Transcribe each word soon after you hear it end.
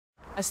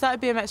I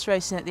started BMX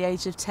racing at the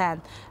age of 10.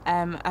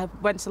 I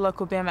went to the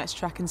local BMX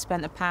track and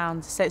spent £1.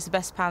 I say it's the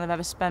best £1 I've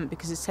ever spent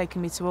because it's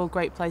taken me to all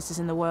great places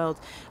in the world.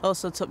 It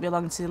also took me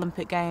along to the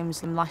Olympic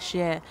Games last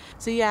year.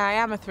 So yeah, I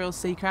am a thrill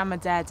seeker, I'm a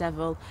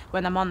daredevil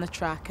when I'm on the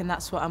track, and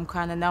that's what I'm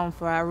kind of known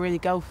for. I really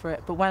go for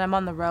it. But when I'm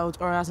on the road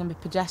or as I'm a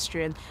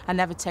pedestrian, I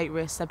never take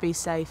risks, I be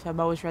safe, I'm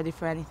always ready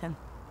for anything.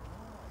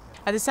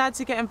 I decided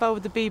to get involved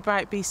with the Be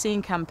Bright, Be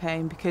Seen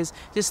campaign because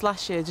just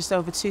last year, just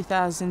over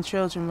 2,000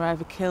 children were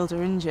either killed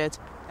or injured.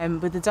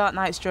 With the dark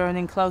nights drawing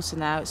in closer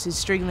now, it's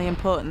extremely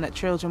important that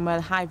children wear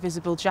high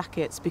visible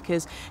jackets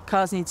because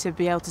cars need to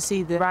be able to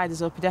see the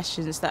riders or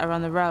pedestrians that are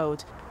on the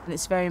road. And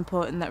it's very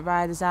important that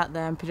riders out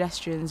there and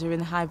pedestrians are in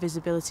high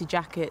visibility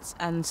jackets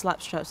and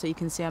slap straps that you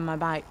can see on my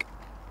bike.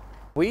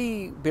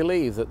 We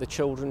believe that the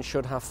children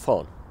should have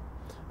fun.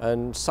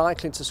 And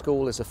cycling to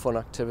school is a fun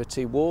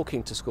activity,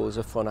 walking to school is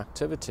a fun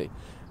activity.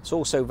 It's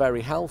also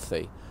very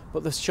healthy,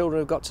 but the children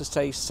have got to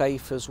stay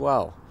safe as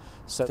well.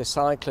 So if they're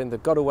cycling,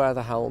 they've got to wear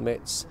the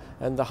helmets,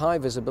 and the high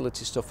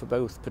visibility stuff for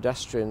both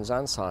pedestrians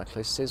and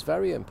cyclists is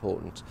very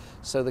important,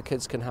 so the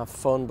kids can have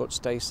fun but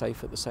stay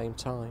safe at the same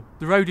time.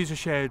 The road is a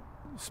shared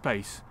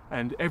space,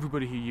 and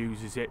everybody who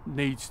uses it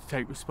needs to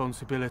take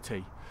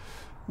responsibility.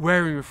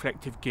 Wearing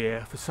reflective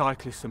gear for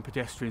cyclists and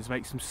pedestrians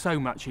makes them so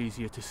much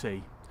easier to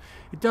see.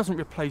 It doesn't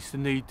replace the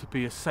need to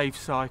be a safe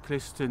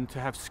cyclist and to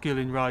have skill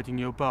in riding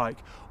your bike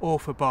or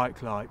for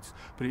bike lights,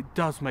 but it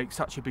does make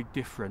such a big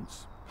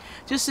difference.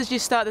 Just as you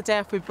start the day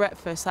off with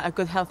breakfast, like a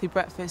good healthy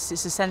breakfast,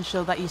 it's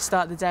essential that you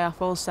start the day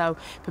off also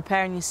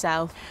preparing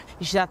yourself.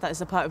 You should have that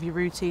as a part of your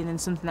routine and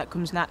something that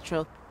comes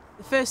natural.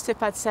 The first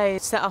tip I'd say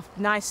is set off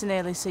nice and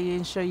early so you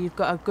ensure you've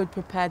got a good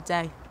prepared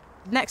day.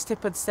 The next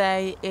tip I'd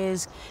say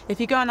is if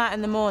you're going out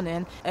in the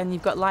morning and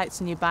you've got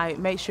lights on your bike,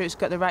 make sure it's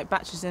got the right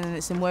batteries in and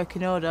it's in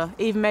working order.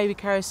 Even maybe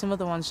carry some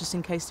other ones just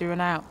in case they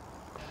run out.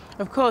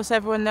 Of course,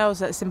 everyone knows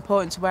that it's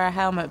important to wear a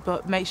helmet,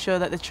 but make sure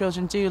that the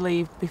children do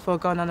leave before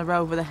going on the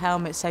road with a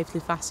helmet safely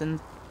fastened.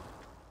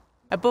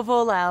 Above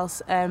all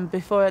else,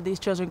 before these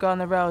children go on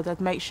the road, I'd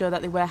make sure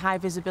that they wear high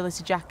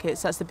visibility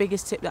jackets. That's the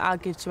biggest tip that I'll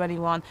give to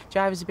anyone.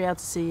 Drivers will be able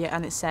to see you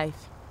and it's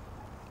safe.